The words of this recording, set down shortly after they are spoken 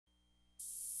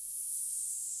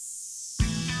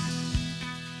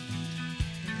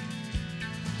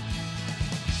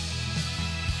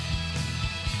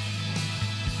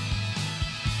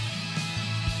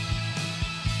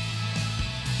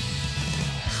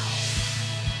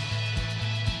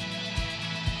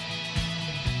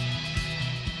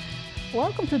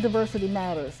Welcome to Diversity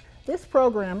Matters. This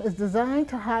program is designed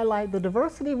to highlight the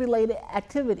diversity-related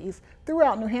activities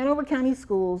throughout New Hanover County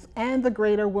Schools and the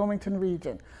greater Wilmington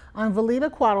region. I'm Valita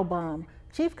Quattlebaum,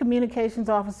 Chief Communications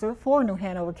Officer for New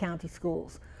Hanover County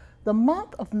Schools. The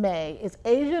month of May is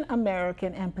Asian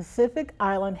American and Pacific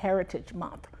Island Heritage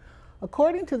Month.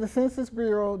 According to the Census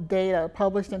Bureau data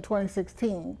published in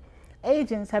 2016,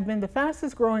 Asians have been the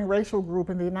fastest growing racial group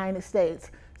in the United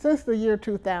States since the year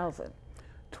 2000.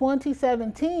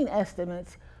 2017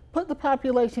 estimates put the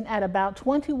population at about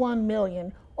 21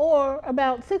 million, or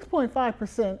about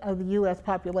 6.5% of the U.S.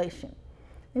 population.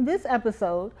 In this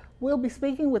episode, we'll be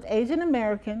speaking with Asian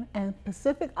American and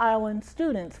Pacific Island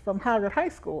students from Hoggard High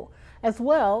School, as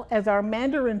well as our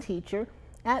Mandarin teacher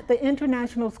at the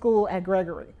International School at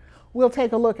Gregory. We'll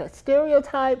take a look at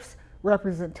stereotypes,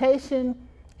 representation,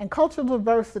 and cultural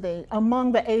diversity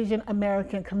among the Asian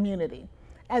American community.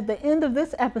 At the end of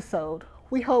this episode,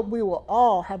 we hope we will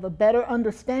all have a better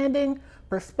understanding,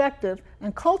 perspective,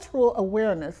 and cultural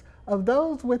awareness of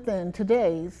those within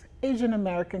today's Asian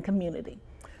American community.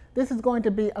 This is going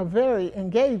to be a very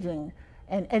engaging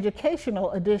and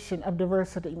educational edition of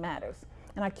Diversity Matters,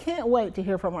 and I can't wait to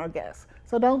hear from our guests.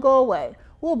 So don't go away.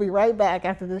 We'll be right back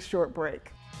after this short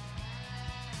break.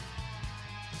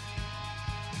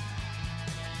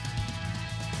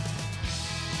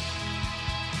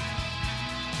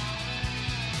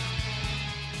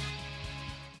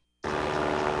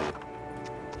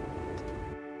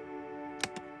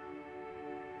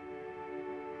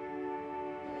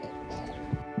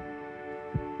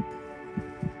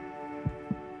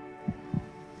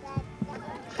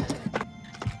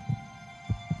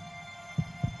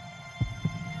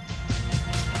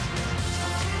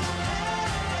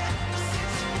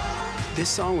 This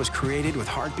song was created with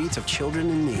heartbeats of children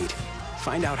in need.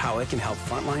 Find out how it can help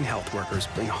frontline health workers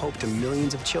bring hope to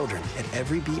millions of children at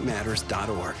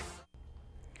everybeatmatters.org.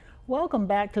 Welcome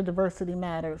back to Diversity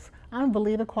Matters. I'm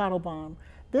Valita Quattlebaum.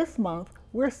 This month,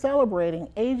 we're celebrating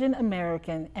Asian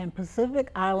American and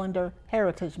Pacific Islander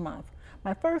Heritage Month.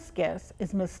 My first guest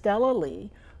is Ms. Stella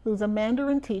Lee, who's a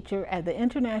Mandarin teacher at the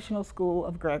International School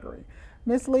of Gregory.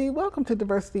 Ms. Lee, welcome to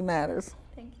Diversity Matters.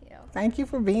 Thank you. Thank you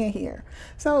for being here.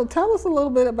 So tell us a little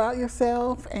bit about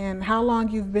yourself and how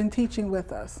long you've been teaching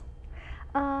with us.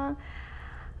 I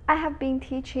have been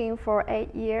teaching for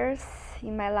 8 years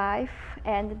in my life,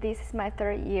 and this is my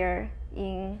 3rd year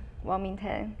in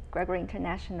Wilmington Gregory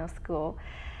International School.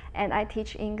 And I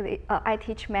teach English. I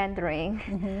teach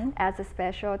Mandarin as a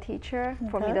special teacher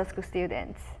for middle school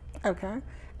students. Okay,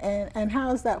 and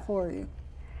how is that for you?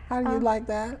 How do you like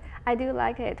that? I do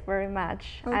like it very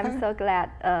much. Okay. I'm so glad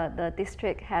the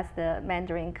district has the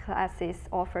Mandarin classes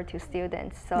offered to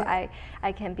students, so Yeah.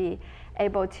 I can be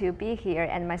able to be here,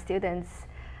 and my students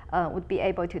would be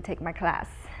able to take my class.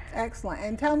 Excellent.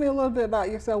 And tell me a little bit about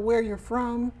yourself, where you're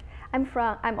from.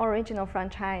 I'm original from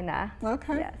China.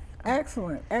 Okay. Yes.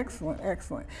 Excellent, excellent,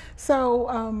 excellent. So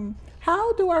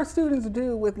how do our students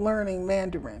do with learning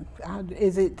Mandarin?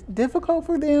 Is it difficult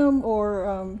for them,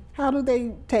 or how do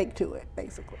they take to it,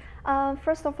 basically?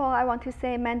 First of all, I want to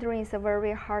say Mandarin is a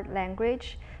very hard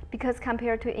language, because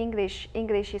compared to English,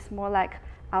 English is more like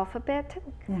alphabet,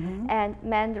 and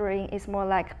Mandarin is more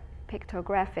like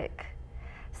pictographic.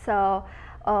 So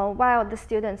while the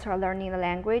students are learning the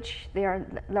language, they are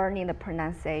learning the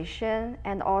pronunciation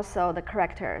and also the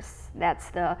characters. That's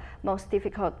the most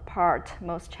difficult part,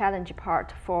 most challenging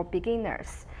part for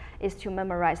beginners, is to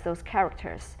memorize those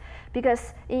characters.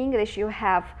 Because in English you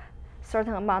have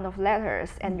certain amount of letters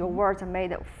and your words are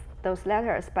made of those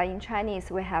letters, but in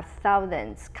Chinese we have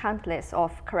thousands, countless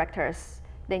of characters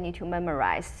they need to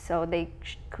memorize, so they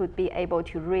could be able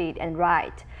to read and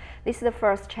write. This is the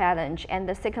first challenge, and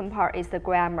the second part is the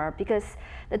grammar, because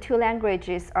the two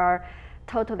languages are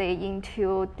totally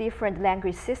into different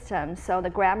language systems, so the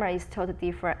grammar is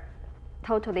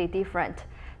totally different.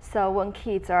 So when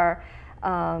kids are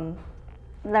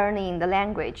learning the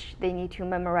language, they need to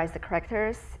memorize the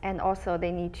characters, and also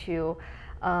they need to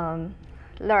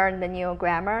learn the new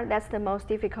grammar. That's the most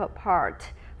difficult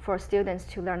part for students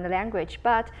to learn the language,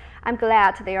 but I'm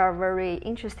glad they are very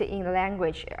interested in the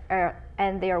language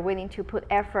and they are willing to put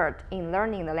effort in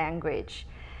learning the language.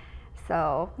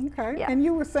 So, okay. Yeah. And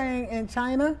you were saying in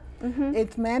China,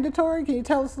 it's mandatory. Can you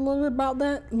tell us a little bit about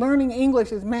that? Learning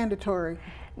English is mandatory.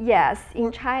 Yes,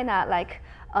 in China, like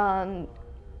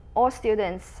all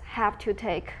students have to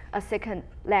take a second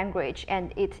language,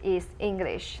 and it is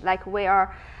English. Like we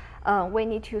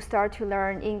need to start to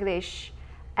learn English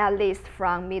at least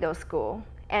from middle school,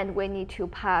 and we need to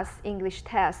pass English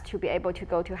tests to be able to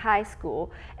go to high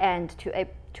school and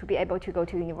to be able to go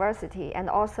to university. And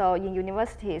also in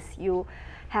universities, you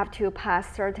have to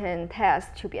pass certain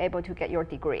tests to be able to get your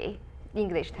degree,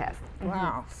 English test.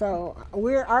 Wow. So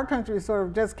our country is sort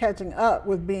of just catching up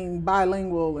with being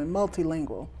bilingual and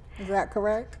multilingual. Is that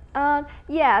correct?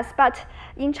 Yes, but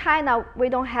in China, we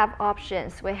don't have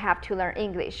options. We have to learn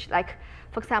English. Like,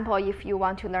 for example, if you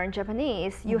want to learn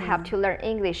Japanese, you have to learn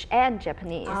English and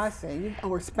Japanese. I see.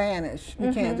 Or Spanish.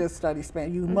 You can't just study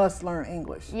Spanish. You must learn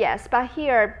English. Yes, but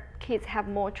here, kids have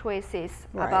more choices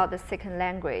about the second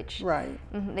language. Right.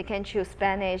 They can choose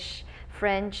Spanish,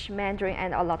 French, Mandarin,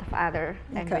 and a lot of other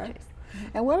languages.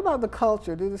 And what about the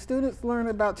culture? Do the students learn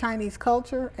about Chinese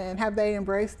culture, and have they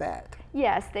embraced that?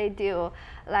 Yes, they do.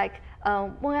 Like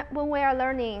when we are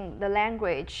learning the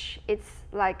language, it's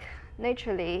like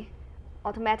naturally,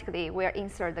 automatically, we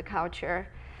insert the culture.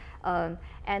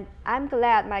 And I'm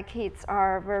glad my kids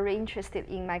are very interested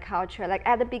in my culture. Like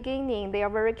at the beginning, they are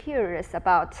very curious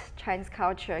about Chinese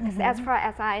culture, because as far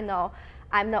as I know,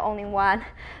 I'm the only one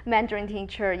Mandarin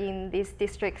teacher in this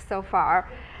district so far.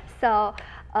 So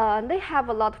they have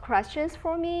a lot of questions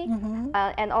for me,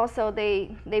 and also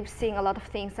they've seen a lot of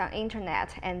things on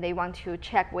internet, and they want to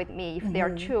check with me if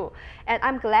they're true. And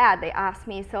I'm glad they asked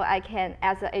me, so I can,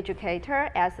 as an educator,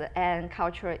 as a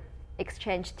cultural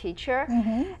exchange teacher,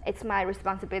 it's my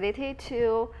responsibility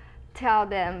to tell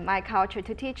them my culture,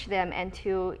 to teach them, and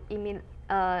to eliminate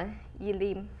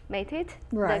it,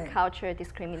 the culture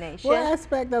discrimination. What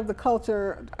aspect of the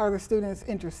culture are the students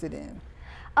interested in?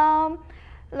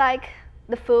 Like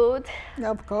the food.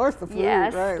 Of course, the food.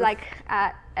 Yes, right. like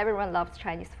everyone loves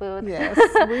Chinese food. Yes,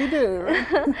 we do.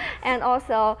 And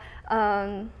also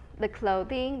the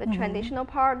clothing, the traditional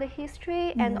part, the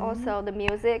history, and also the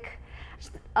music.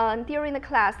 During the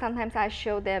class, sometimes I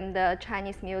show them the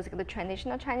Chinese music, the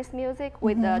traditional Chinese music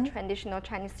with the traditional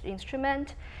Chinese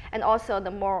instrument, and also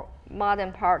the more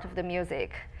modern part of the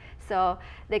music. So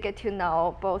they get to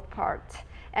know both parts.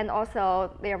 And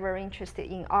also they are very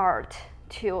interested in art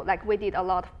too. Like we did a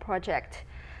lot of projects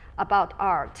about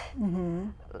art.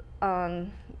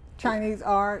 Chinese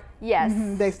art? Yes.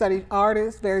 They study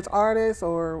artists, various artists,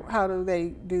 or how do they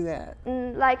do that?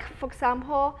 Like for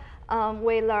example, when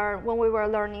we were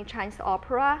learning Chinese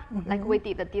opera, like we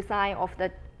did the design of the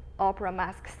opera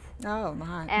masks. Oh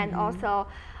my. And also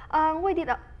we did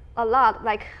a lot,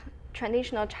 like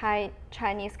traditional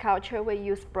Chinese culture, we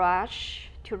use brush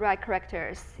to write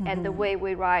characters, and the way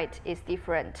we write is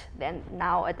different than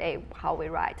nowadays how we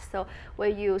write. So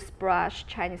we use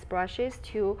Chinese brushes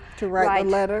to write the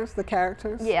letters, the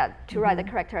characters? Yeah, to write the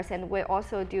characters, and we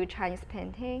also do Chinese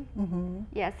painting.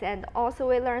 Yes, and also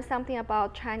we learn something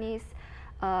about Chinese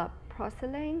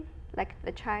porcelain, like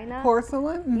the China.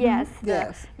 Porcelain? Yes.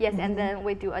 Yes. Yes, and then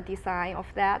we do a design of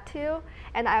that too.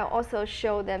 And I also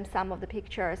show them some of the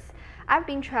pictures. I've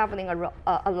been traveling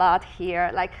a lot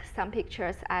here. Like some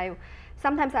pictures,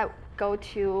 sometimes I go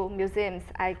to museums.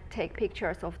 I take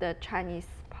pictures of the Chinese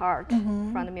part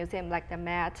from the museum, like the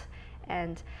mat,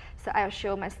 and so I'll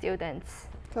show my students.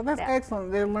 So that's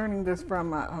excellent. They're learning this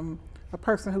from a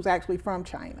person who's actually from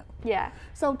China. Yeah.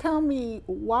 So tell me,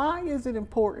 why is it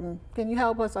important? Can you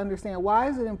help us understand why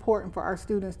is it important for our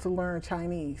students to learn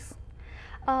Chinese?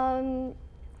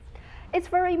 It's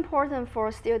very important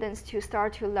for students to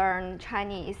start to learn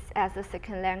Chinese as a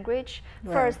second language.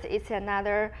 Right. First, it's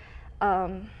another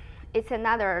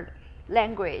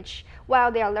language. While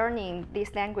they are learning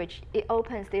this language, it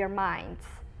opens their minds.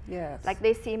 Yes. Like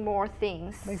they see more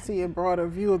things. They see a broader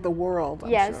view of the world, I'm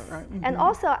yes. sure, right? And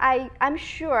also I'm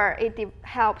sure it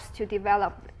helps to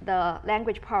develop the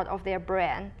language part of their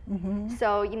brain.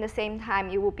 So in the same time,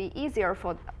 it will be easier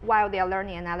while they are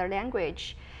learning another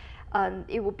language,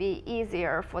 it will be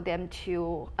easier for them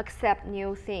to accept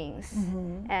new things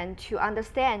and to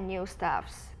understand new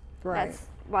stuffs. Right. That's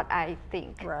what I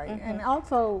think. Right. And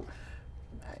also,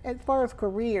 as far as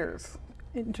careers,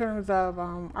 in terms of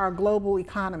our global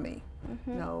economy,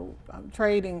 you know,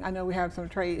 trading, I know we have some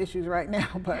trade issues right now,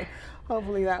 but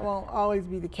hopefully that won't always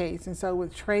be the case. And so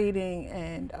with trading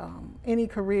and any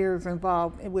careers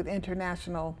involved with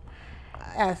international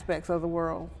aspects of the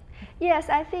world. Yes,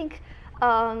 I think,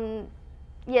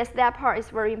 yes, that part is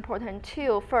very important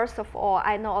too. First of all,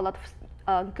 I know a lot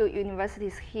of good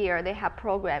universities here. They have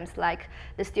programs like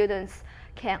the students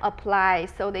can apply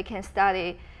so they can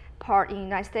study part in the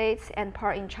United States and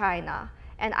part in China.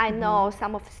 And I know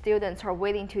some of the students are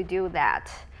willing to do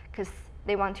that because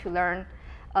they want to learn,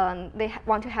 they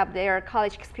want to have their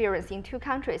college experience in two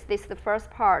countries. This is the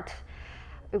first part.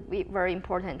 it would be very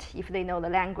important if they know the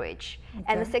language. Okay.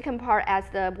 And the second part, as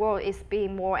the world is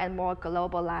being more and more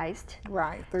globalized.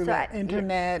 Right, through the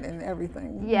internet and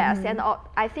everything. Yes, and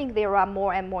I think there are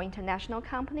more and more international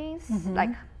companies, like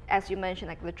as you mentioned,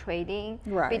 like the trading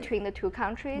between the two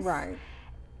countries. Right.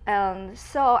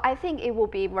 So I think it will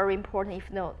be very important if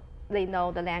they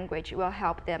know the language. It will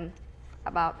help them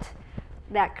about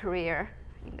that career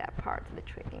in that part, the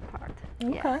trading part,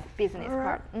 yes, business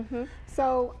part.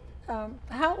 So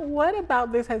what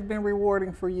about this has been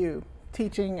rewarding for you,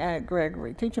 teaching at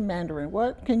Gregory, teaching Mandarin?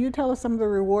 Can you tell us some of the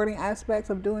rewarding aspects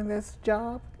of doing this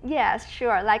job? Yes,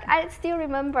 sure. Like I still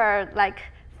remember like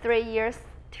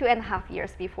 2.5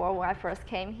 years before when I first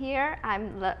came here,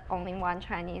 I'm the only one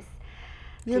Chinese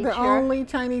You're teacher. the only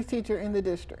Chinese teacher in the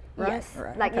district, right? Yes,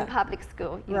 like in public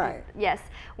school. Right. Yes.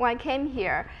 When I came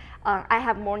here, I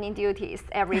have morning duties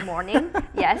every morning.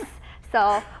 Yes.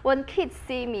 So when kids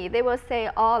see me, they will say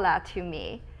 "hola" to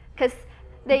me, because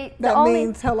that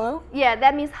means hello. Yeah,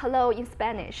 that means hello in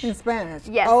Spanish. In Spanish.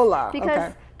 Yes. Hola.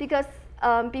 Because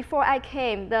before I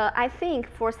came, I think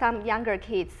for some younger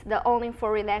kids, the only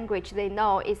foreign language they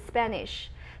know is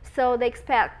Spanish. So they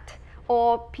expect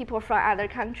all people from other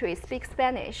countries speak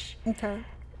Spanish. Okay.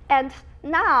 And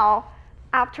now,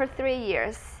 after 3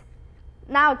 years,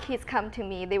 now kids come to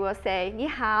me, they will say, 你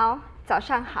好, 早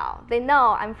上好. They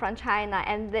know I'm from China,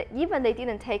 and even they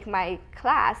didn't take my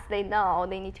class, they know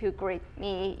they need to greet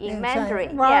me in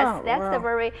Mandarin. Wow, Yes,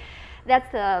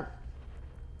 that's the,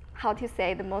 how to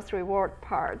say, the most reward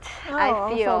part. Oh,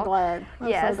 I feel. I'm so glad.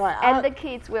 Yes, so glad. and the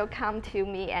kids will come to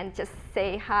me and just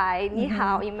say hi, 你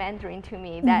好 in Mandarin to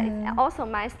me. That also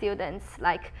my students,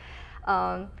 like,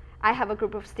 I have a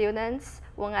group of students.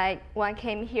 When I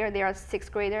came here, they are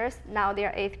 6th graders. Now they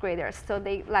are 8th graders. So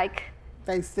they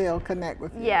still connect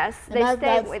with you. Yes, they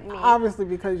stay with me. Obviously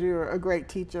because you're a great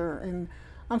teacher, and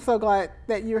I'm so glad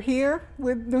that you're here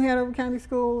with New Hanover County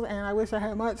Schools, and I wish I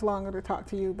had much longer to talk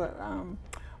to you, but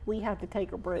we have to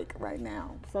take a break right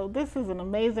now. So this is an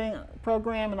amazing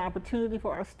program and opportunity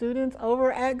for our students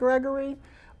over at Gregory.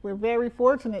 We're very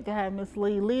fortunate to have Ms.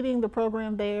 Lee leading the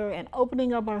program there and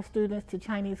opening up our students to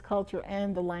Chinese culture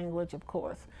and the language, of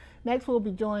course. Next, we'll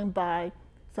be joined by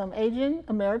some Asian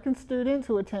American students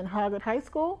who attend Hoggard High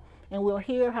School, and we'll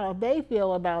hear how they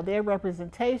feel about their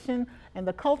representation and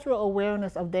the cultural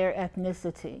awareness of their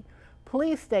ethnicity.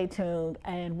 Please stay tuned,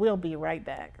 and we'll be right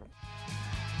back.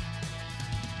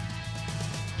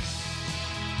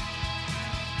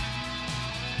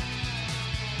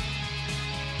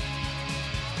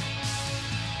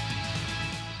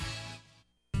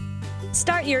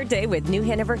 Start your day with New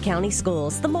Hanover County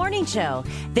Schools, The Morning Show.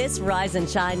 This Rise and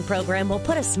Shine program will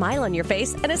put a smile on your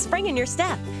face and a spring in your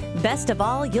step. Best of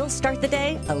all, you'll start the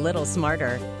day a little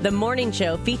smarter. The Morning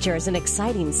Show features an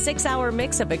exciting 6-hour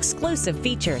mix of exclusive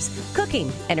features,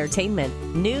 cooking, entertainment,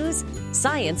 news,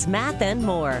 science, math, and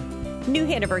more. New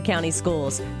Hanover County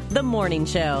Schools, The Morning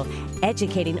Show,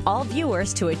 educating all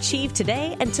viewers to achieve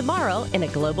today and tomorrow in a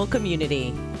global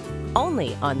community.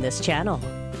 Only on this channel.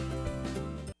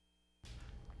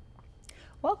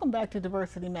 Welcome back to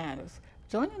Diversity Matters.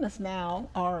 Joining us now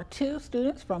are 2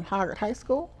 students from Hoggard High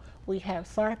School. We have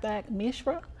Sarthak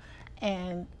Mishra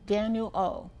and Daniel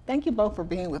O. Thank you both for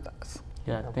being with us.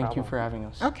 Yeah, thank you for having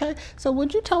us. Okay, so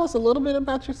would you tell us a little bit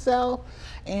about yourself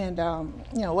and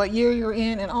what year you're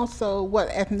in, and also what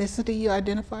ethnicity you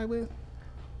identify with?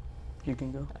 You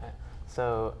can go.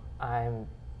 So I'm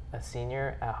a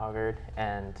senior at Hoggard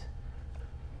and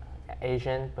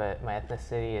Asian, but my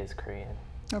ethnicity is Korean.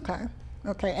 Okay.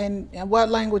 Okay, and what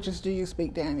languages do you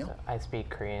speak, Daniel? So I speak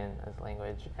Korean as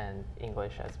language and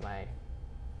English as my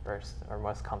first or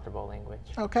most comfortable language.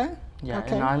 Okay. Yeah,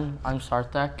 okay. And I'm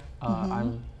Sarthak.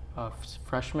 I'm a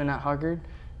freshman at Hoggard,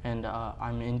 and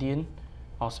I'm Indian,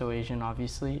 also Asian,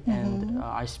 obviously, and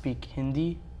I speak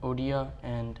Hindi, Odia,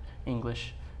 and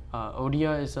English.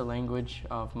 Odia is the language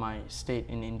of my state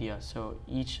in India, so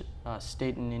each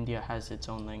state in India has its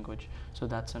own language, so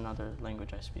that's another language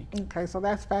I speak. Okay, so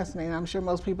that's fascinating. I'm sure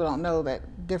most people don't know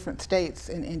that different states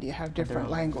in India have different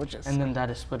languages. And then that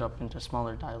is split up into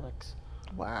smaller dialects.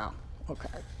 Wow,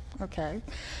 okay, okay.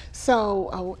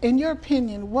 So in your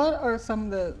opinion, what are some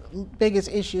of the biggest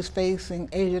issues facing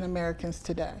Asian Americans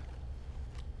today?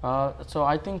 So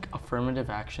I think affirmative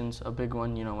action's a big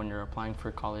one. You know, when you're applying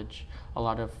for college, a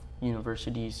lot of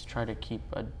universities try to keep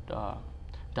a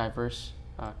diverse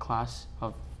class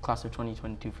of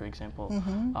 2022, for example.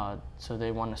 So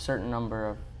they want a certain number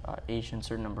of Asian,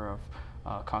 certain number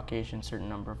of Caucasian, certain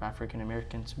number of African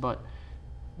Americans. But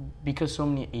because so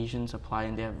many Asians apply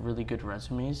and they have really good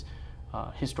resumes,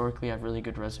 historically have really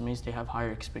good resumes, they have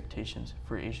higher expectations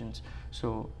for Asians.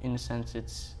 So in a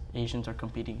sense, Asians are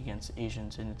competing against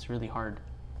Asians, and it's really hard.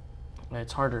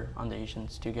 It's harder on the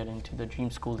Asians to get into the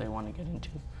dream school they want to get into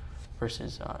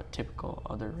versus typical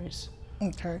other race.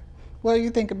 Okay. What do you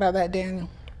think about that, Daniel?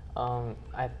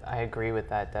 I agree with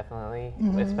that, definitely,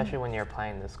 especially when you're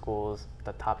applying to schools,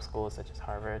 the top schools such as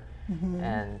Harvard.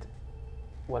 And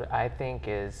what I think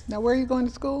is... Now, where are you going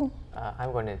to school?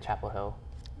 I'm going to Chapel Hill.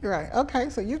 Right. Okay,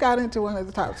 so you got into one of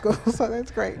the top schools, so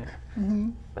that's great.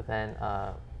 But then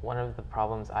one of the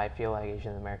problems I feel like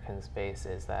Asian Americans face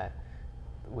is that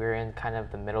we're in kind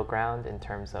of the middle ground in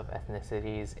terms of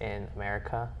ethnicities in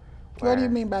America. What do you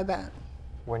mean by that?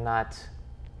 We're not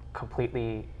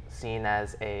completely seen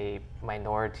as a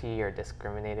minority or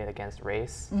discriminated against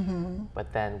race,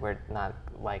 but then we're not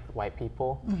like white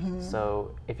people.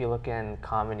 So if you look in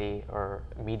comedy or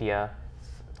media,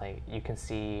 like you can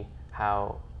see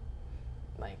how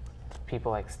like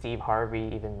people like Steve Harvey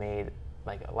even made,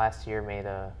 like last year made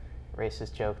a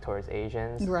racist joke towards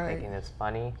Asians, thinking it's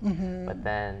funny, but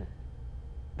then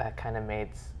that kind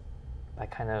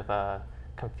of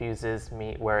confuses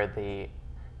me where the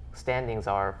standings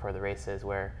are for the races,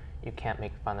 where you can't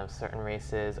make fun of certain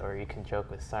races or you can joke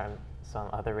with some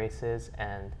other races,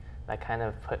 and that kind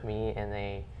of put me in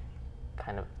a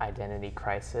kind of identity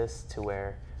crisis to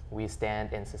where we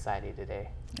stand in society today.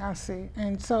 I see.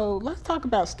 And so let's talk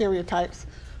about stereotypes,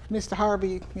 Mr.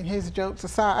 Harvey and his jokes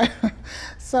aside.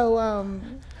 So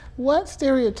what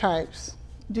stereotypes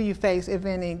do you face, if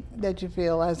any, that you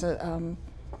feel as a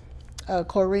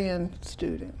Korean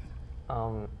student?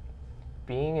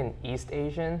 Being an East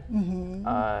Asian,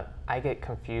 I get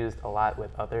confused a lot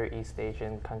with other East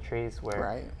Asian countries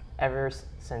where ever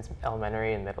since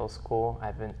elementary and middle school,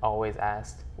 I've been always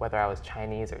asked whether I was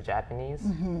Chinese or Japanese.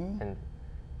 And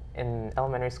in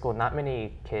elementary school, not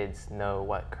many kids know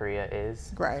what Korea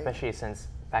is, especially since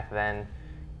back then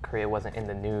Korea wasn't in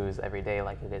the news every day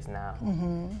like it is now.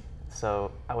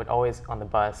 So I would always, on the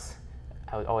bus,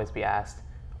 I would always be asked,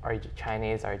 are you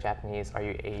Chinese, are you Japanese, are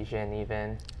you Asian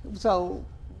even? So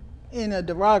in a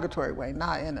derogatory way,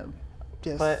 not in a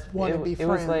just want to be friends.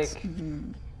 Was like,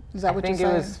 is that what you're saying? I think it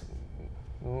was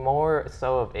more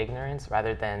so of ignorance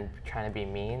rather than trying to be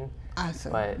mean. I see.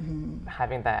 But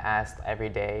having that asked every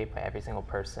day by every single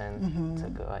person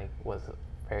was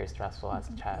very stressful as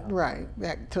a child. Right,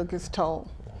 that took its toll.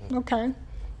 Okay.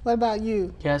 What about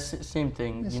you? Yes, same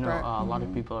thing. You know, a lot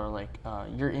of people are like,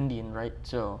 you're Indian, right?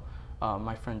 So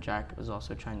my friend Jack is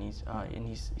also Chinese, and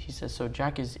he says, so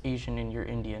Jack is Asian and you're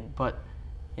Indian, but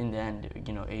in the end,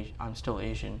 you know, I'm still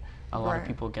Asian. A lot of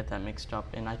people get that mixed up,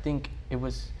 and I think it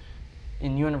was,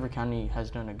 in UNF County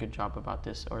has done a good job about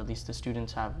this, or at least the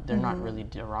students have. They're not really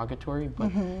derogatory,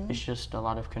 but it's just a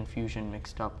lot of confusion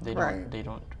mixed up. They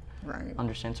don't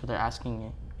understand, so they're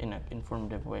asking in an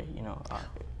informative way, you know,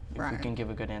 if we can give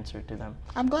a good answer to them.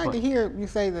 I'm glad to hear you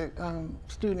say that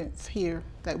students hear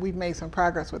that we've made some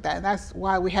progress with that, and that's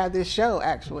why we have this show,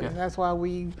 actually. And that's why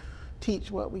we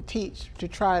teach what we teach, to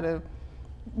try to,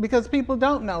 because people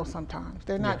don't know sometimes.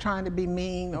 They're not trying to be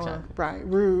mean or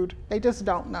rude. They just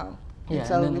don't know. Yeah,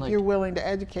 so if you're willing to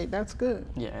educate, that's good.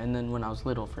 Yeah, and then when I was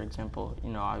little, for example,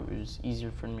 you know, it was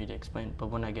easier for me to explain. But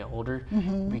when I get older,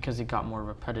 because it got more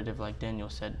repetitive, like Daniel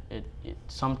said, it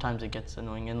sometimes it gets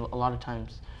annoying, and a lot of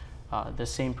times the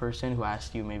same person who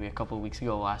asked you maybe a couple of weeks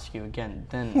ago will ask you again.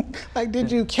 Then like,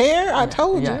 did you care? I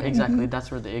told you. Yeah, exactly.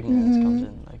 That's where the ignorance comes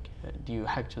in. Like, do you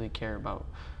actually care about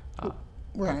the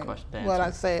question? What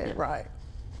I said,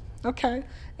 Okay,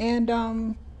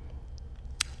 and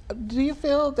do you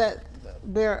feel that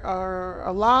there are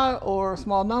a lot or a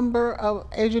small number of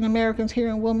Asian Americans here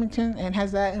in Wilmington, and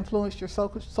has that influenced your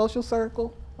social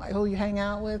circle, like who you hang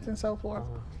out with and so forth?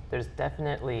 There's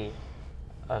definitely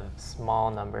a small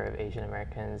number of Asian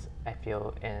Americans, I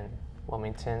feel, in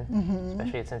Wilmington,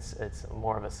 especially since it's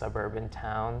more of a suburban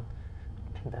town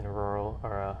than a rural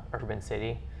or a urban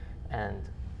city. And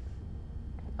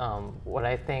what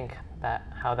I think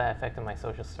how that affected my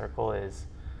social circle is,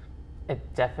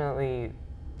 it definitely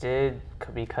did,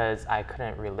 because I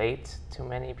couldn't relate to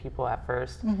many people at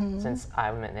first. Since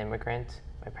I'm an immigrant,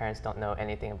 my parents don't know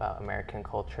anything about American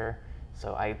culture,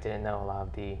 so I didn't know a lot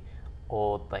of the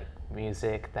old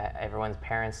music that everyone's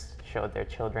parents showed their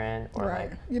children.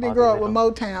 Or you didn't grow up with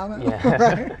Motown.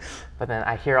 Yeah. But then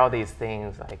I hear all these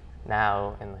things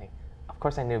now, and of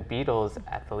course I knew Beatles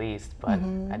at the least, but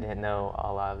I didn't know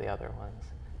a lot of the other ones.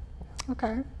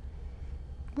 Okay.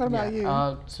 What about you?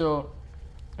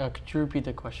 Could you repeat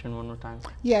the question one more time?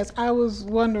 Yes, I was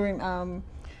wondering,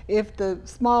 if the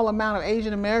small amount of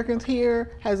Asian Americans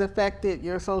here has affected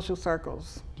your social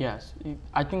circles. Yes,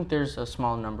 I think there's a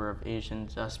small number of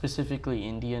Asians, specifically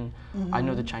Indian. I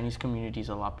know the Chinese community is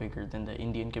a lot bigger than the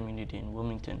Indian community in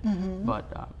Wilmington,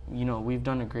 but you know, we've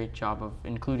done a great job of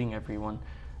including everyone.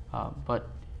 But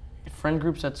friend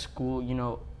groups at school, you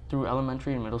know, through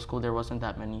elementary and middle school, there wasn't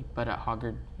that many, but at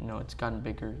Hoggard, you know, it's gotten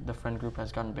bigger. The friend group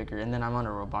has gotten bigger. And then I'm on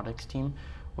a robotics team,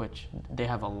 which they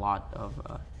have a lot of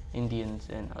Indians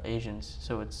and Asians.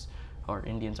 So it's, or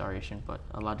Indians are Asian, but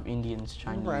a lot of Indians,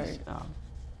 Chinese. Right.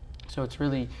 So it's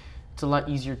a lot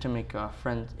easier to make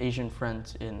Asian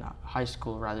friends in high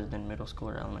school rather than middle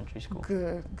school or elementary school.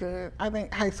 Good, good. I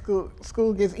think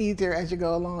school gets easier as you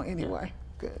go along anyway.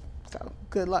 Yeah. Good. So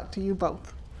good luck to you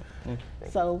both. Thank you.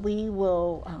 So we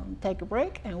will take a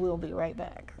break and we'll be right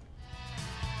back.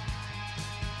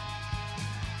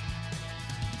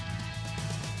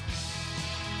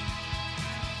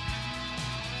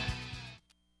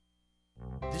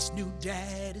 This new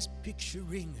dad is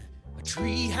picturing a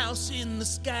tree house in the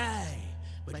sky,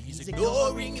 but he's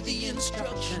ignoring the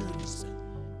instructions.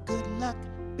 Good luck,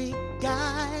 big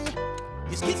guy.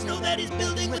 His kids know that he's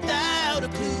building without a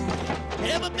clue.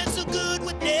 Never been so good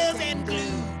with nails and glue.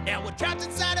 Now we're trapped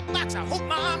inside a box. I hope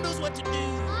mom knows what to do.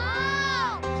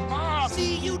 Mom!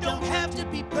 See, you don't have to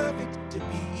be perfect to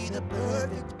be the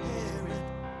perfect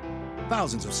parent.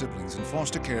 Thousands of siblings in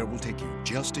foster care will take you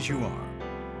just as you are.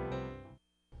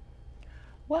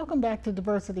 Welcome back to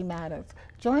Diversity Matters.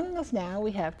 Joining us now,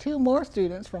 we have two more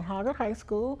students from Hoggard High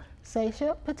School,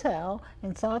 Seisha Patel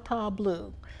and Sartal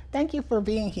Blue. Thank you for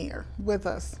being here with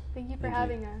us. Thank you for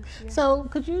having us. Yeah. So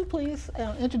could you please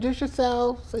introduce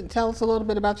yourselves and tell us a little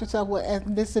bit about yourself, what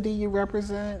ethnicity you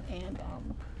represent,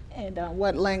 and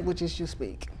what languages you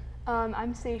speak?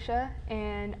 I'm Seisha,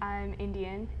 and I'm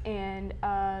Indian, and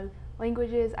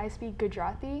languages, I speak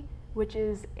Gujarati, which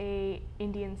is a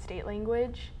Indian state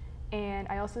language, and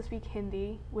I also speak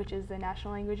Hindi, which is the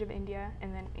national language of India,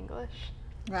 and then English.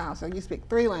 Wow, so you speak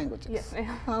 3 languages? Yes,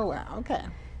 ma'am. Oh, wow, okay.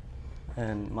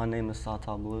 And my name is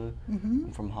Sartal Blue.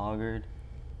 I'm from Hoggard,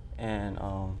 and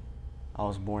I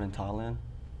was born in Thailand.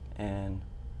 And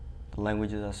the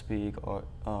languages I speak are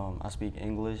I speak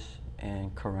English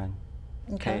and Karen,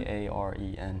 Okay.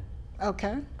 Karen.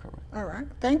 Okay. Correct. All right.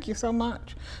 Thank you so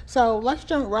much. So let's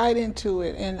jump right into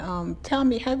it and tell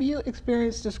me, have you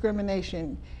experienced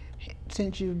discrimination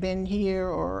since you've been here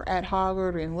or at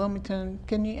Hoggard or in Wilmington?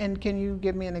 Can you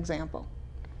give me an example?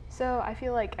 So I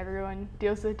feel like everyone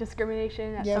deals with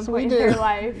discrimination at Yes, some we point do. in their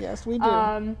life. Yes, we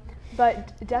do.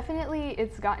 But definitely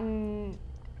it's gotten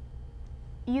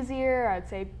easier. I'd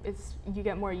say you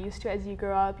get more used to it as you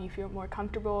grow up, you feel more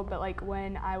comfortable, but like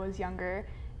when I was younger,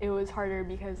 it was harder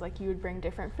because like you would bring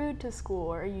different food to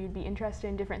school or you'd be interested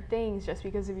in different things just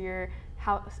because of your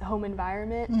home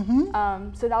environment.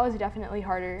 So that was definitely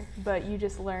harder, but you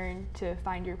just learn to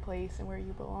find your place and where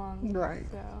you belong. Right.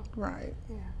 So, right.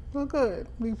 yeah. Well, good.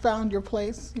 We found your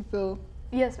place. You feel.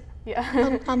 Yes.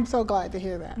 Yeah. I'm so glad to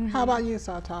hear that. How about you,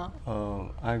 Sartal?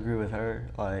 I agree with her.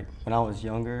 Like when I was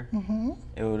younger,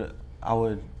 I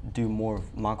would do more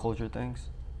of my culture things,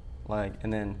 like,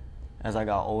 and then as I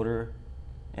got older,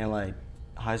 and like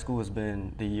high school has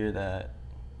been the year that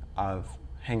I've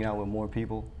hanging out with more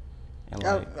people, and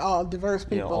like all diverse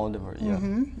people. Yeah, all diverse. Yeah.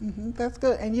 That's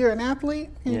good. And you're an athlete.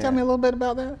 Can you Yeah. tell me a little bit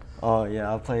about that? Oh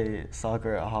yeah, I play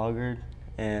soccer at Hoggard,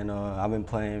 and I've been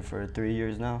playing for 3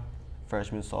 years now,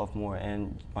 freshman, sophomore,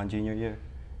 and my junior year,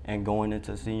 and going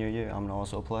into senior year, I'm gonna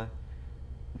also play.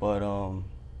 But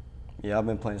yeah, I've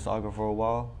been playing soccer for a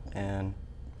while, and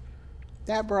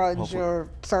That broadens hopefully- your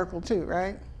circle too,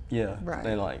 right? yeah, Right.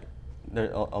 they like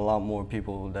there are a lot more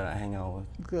people that I hang out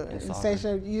with. Good. in And soccer.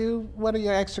 Seisha, what are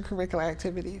your extracurricular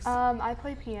activities? I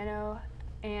play piano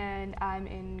and I'm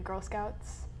in Girl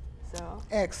Scouts. So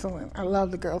Excellent. I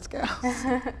love the Girl Scouts.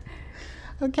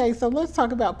 Okay, so let's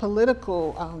talk about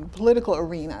political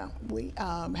arena. We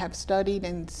have studied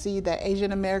and see that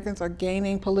Asian Americans are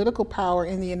gaining political power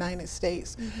in the United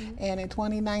States. And in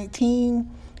 2019,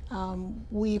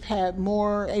 we've had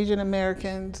more Asian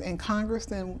Americans in Congress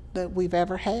than that we've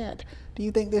ever had. Do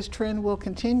you think this trend will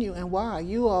continue, and why?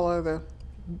 You all are the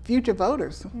future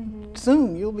voters.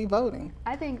 Soon you'll be voting.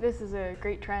 I think this is a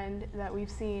great trend that we've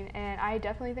seen, and I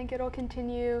definitely think it'll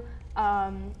continue.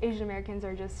 Asian Americans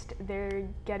are they're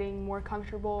getting more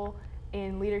comfortable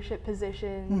in leadership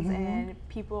positions, and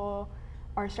people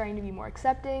are starting to be more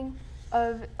accepting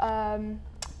of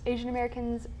Asian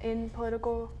Americans in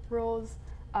political roles.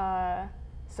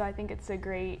 So I think it's a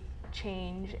great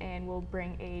change and will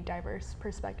bring a diverse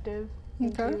perspective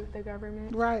into the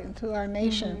government. Right, into our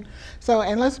nation. So,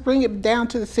 and let's bring it down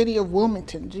to the city of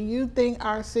Wilmington. Do you think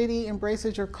our city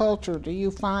embraces your culture? Do you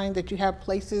find that you have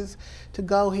places to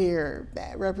go here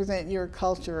that represent your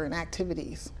culture and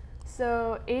activities?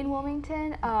 So in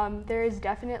Wilmington, there is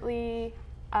definitely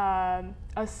a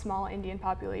small Indian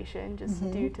population just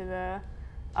due to the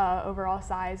overall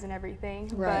size and everything.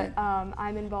 Right. But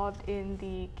I'm involved in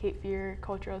the Cape Fear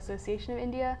Cultural Association of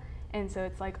India, and so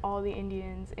it's like all the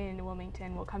Indians in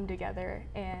Wilmington will come together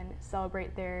and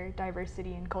celebrate their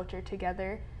diversity and culture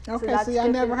together. Okay, see, I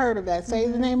never heard of that. Say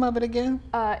the name of it again.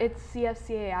 It's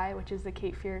CFCAI, which is the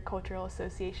Cape Fear Cultural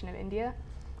Association of India.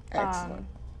 Excellent.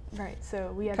 Right,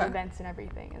 so we have events and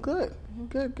everything. Good,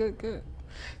 good.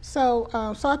 So,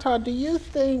 Sartar, do you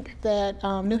think that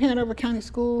New Hanover County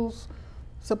Schools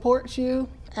supports you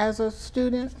as a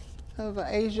student of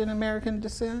Asian American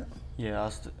descent?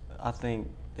 Yeah, I think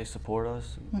they support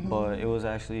us, but it was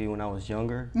actually when I was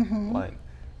younger. Like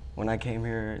when I came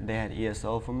here, they had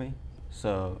ESL for me,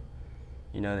 so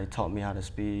you know they taught me how to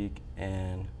speak,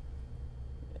 and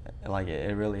like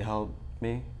it really helped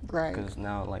me. Right. Because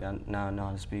now I know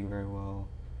how to speak very well,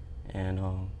 and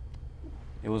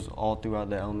it was all throughout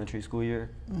the elementary school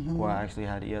year where I actually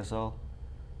had ESL,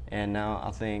 and now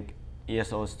I think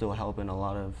ESL is still helping a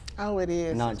lot of. Oh, it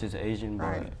is. Not just Asian,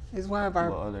 right. but it's one of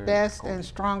our best and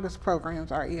strongest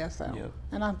programs, our ESL. Yep.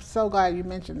 And I'm so glad you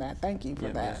mentioned that. Thank you for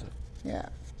that. Yeah.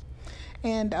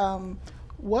 And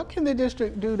what can the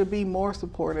district do to be more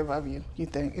supportive of you, you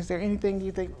think? Is there anything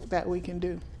you think that we can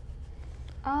do?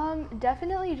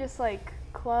 Definitely just like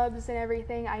clubs and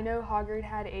everything. I know Hoggard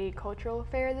had a cultural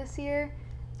fair this year.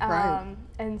 Right.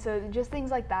 And so just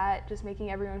things like that, just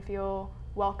making everyone feel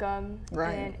welcome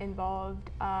and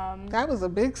involved. That was a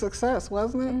big success,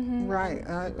 wasn't it? Right.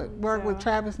 I worked with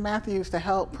Travis Matthews to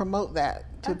help promote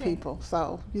that to people.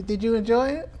 So, did you enjoy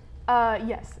it?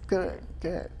 Yes. Good.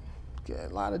 A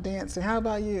lot of dancing. How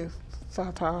about you,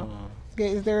 Sartar?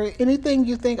 Is there anything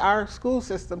you think our school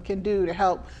system can do to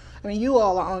help? I mean, you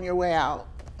all are on your way out,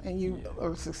 and you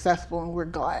are successful, and we're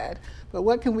glad. But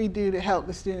what can we do to help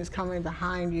the students coming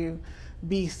behind you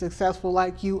be successful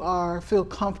like you are, feel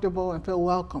comfortable and feel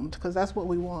welcomed, because that's what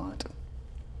we want?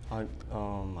 I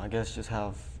guess just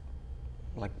have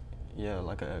like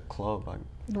a club, like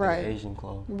right. an Asian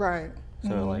club. Right.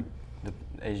 So like the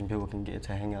Asian people can get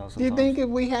to hang out sometimes. Do you think if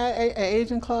we had an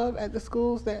Asian club at the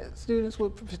schools that students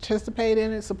would participate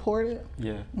in and support it?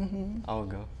 Yeah, I would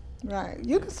go. Right.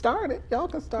 You can start it. Y'all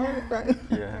can start it, right?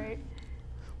 Yeah. Right.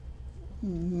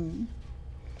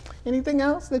 Anything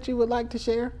else that you would like to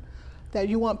share that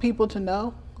you want people to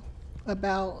know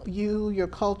about you, your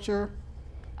culture?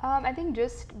 I think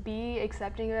just be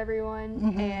accepting of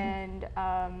everyone and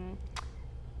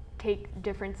take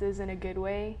differences in a good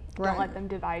way. Right. Don't let them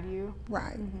divide you.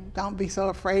 Right. Don't be so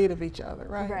afraid of each other,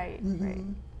 right? Right, right.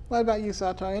 What about you,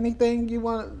 Sartar? Anything you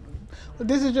want?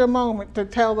 This is your moment to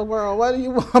tell the world. What do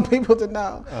you want people to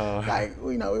know? Like,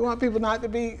 you know, we want people not to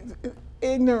be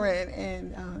ignorant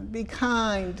and be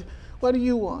kind. What do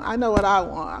you want? I know what I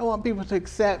want. I want people to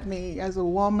accept me as a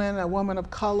woman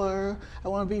of color. I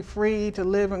want to be free to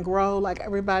live and grow like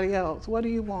everybody else. What do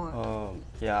you want?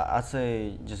 Yeah, I'd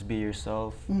say just be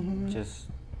yourself. Just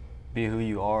be who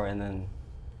you are, and then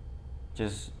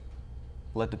just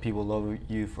let the people love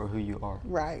you for who you are.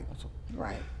 Right,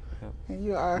 right. Yep. And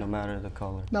you are. No matter the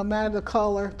color. No matter the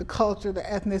color, the culture, the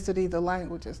ethnicity, the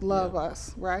languages. Love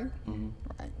us, right?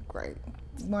 Right, great.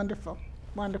 Wonderful.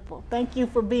 Wonderful. Thank you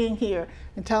for being here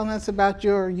and telling us about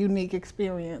your unique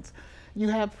experience. You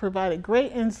have provided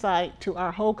great insight to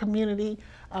our whole community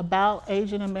about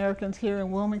Asian Americans here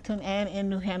in Wilmington and in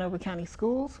New Hanover County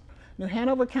Schools. New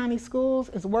Hanover County Schools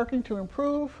is working to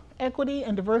improve equity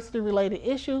and diversity related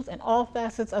issues in all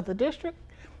facets of the district,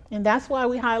 and that's why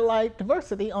we highlight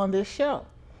diversity on this show.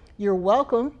 You're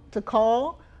welcome to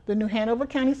call the New Hanover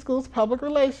County Schools Public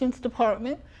Relations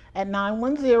Department at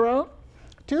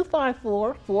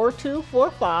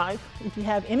 910-254-4245 if you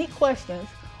have any questions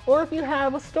or if you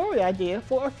have a story idea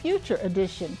for a future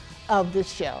edition of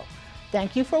this show.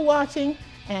 Thank you for watching,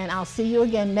 and I'll see you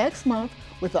again next month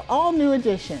with an all-new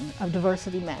edition of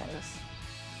Diversity Matters.